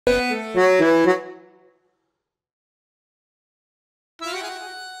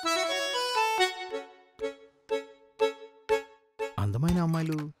అందమైన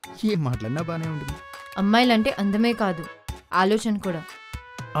అమ్మాయిలు ఏం మాట్లాడినా బానే ఉంటుంది. అమ్మాయిలంటే అందమే కాదు, ఆలోచన కూడా.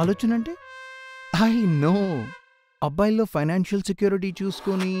 ఆలోచన అంటే ఐ నో. అబ్బాయిల్లో ఫైనాన్షియల్ సెక్యూరిటీ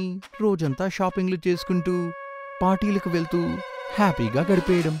చూసుకొని రోజంతా షాపింగ్లు చేసుకుంటూ పార్టీలకు వెళ్తూ హ్యాపీగా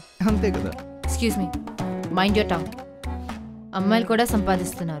గడిపేయడం అంతే కదా. Excuse me, mind your tongue. అమ్మాయిలు కూడా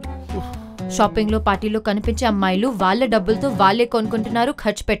సంపాదిస్తున్నారు. షాపింగ్లో పార్టీలో కనిపించే అమ్మాయిలు వాళ్ళ డబ్బులతో వాళ్ళే కొనుక్కుంటున్నారు,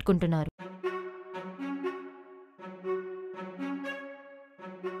 ఖర్చు పెట్టుకుంటున్నారు.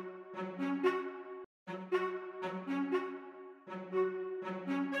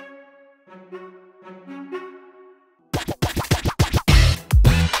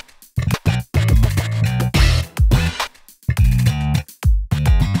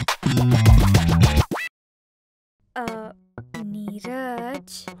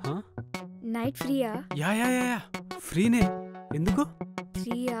 Neeraj, night ఫ్రీయా? Yeah yeah yeah ఫ్రీనే. ఎందుకు?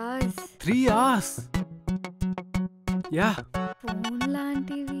 3 hours. 3 hours? యా. ఫోన్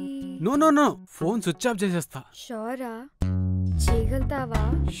లాంటివి? No no no, phone switch off చేసేస్తా. షూరా? చేయగలుగుతావా?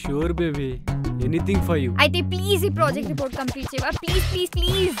 Sure baby, anything for you. అయితే ప్లీజ్ ఈ ప్రాజెక్ట్ రిపోర్ట్ కంప్లీట్ చేయవా? Please please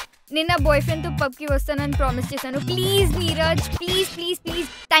please. నిన్న బాయ్ ఫ్రెండ్ తో పబ్ కి వస్తానని ప్రామిస్ చేశాను. Please Neeraj, please please please.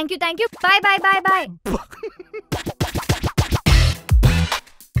 Thank you. Bye bye bye bye.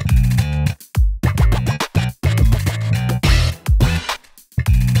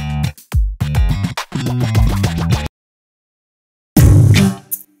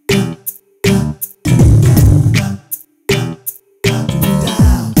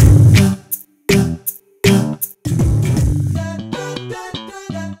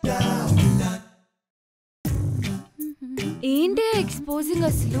 ఏంటి ఎక్స్పోజింగ్?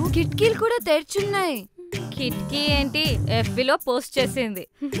 అసలు కిటికీలు కూడా తెరిచున్నాయి. కిటికీ ఏంటి, ఎఫ్బీలో పోస్ట్ చేసింది.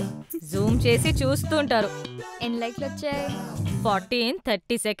 జూమ్ చేసి చూస్తుంటారు. ఎన్ని లైక్లు వచ్చాయి? 40 in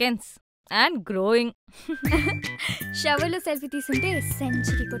 30 seconds and growing. షవర్లో selfie తీసుంటే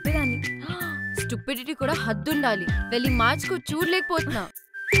century కొట్టేదాన్ని. Stupidity కూడా హద్దుండాలి. వెళ్ళి మార్చుకో, చూడలేకపోతున్నా.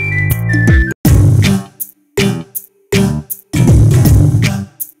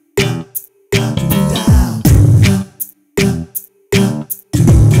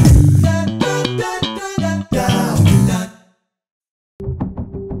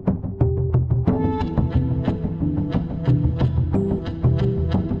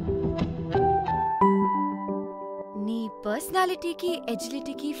 పర్సనాలిటీకి,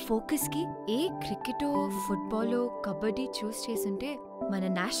 ఎజిలిటీకి, ఫోకస్ కి ఏ క్రికెటో, ఫుట్బాలో, కబడ్డీ చూస్ చేసుంటే మన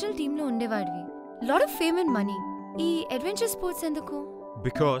నేషనల్ టీమ్ లో ఉండేవాడివి. Lot of fame and money. ఈ అడ్వెంచర్ స్పోర్ట్స్ ఎందుకు?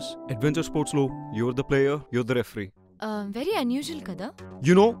 బికాస్ అడ్వెంచర్ స్పోర్ట్స్ లో your the player, your the referee. Very unusual కదా.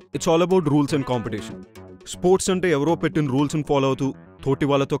 You know, it's all about rules and competition. Sports అంటే ఎవరో పెట్టిన రూల్స్ ని ఫాలో అవుతూ తోటి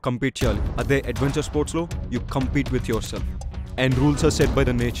వాళ్ళతో కంపీట్ చేయాలి. అదే అడ్వెంచర్ స్పోర్ట్స్ లో you compete with your self. And rules are set by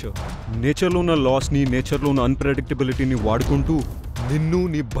the nature. నేచర్లో ఉన్న లాస్ని, నేచర్లో ఉన్న అన్ప్రెడిక్టబిలిటీని వాడుకుంటూ నిన్ను,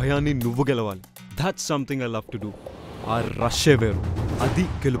 నీ భయాన్ని నువ్వు గెలవాలి. That's something I love to do. ఆ రష్యే వేరు, అది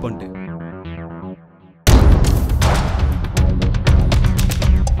గెలుపంటే.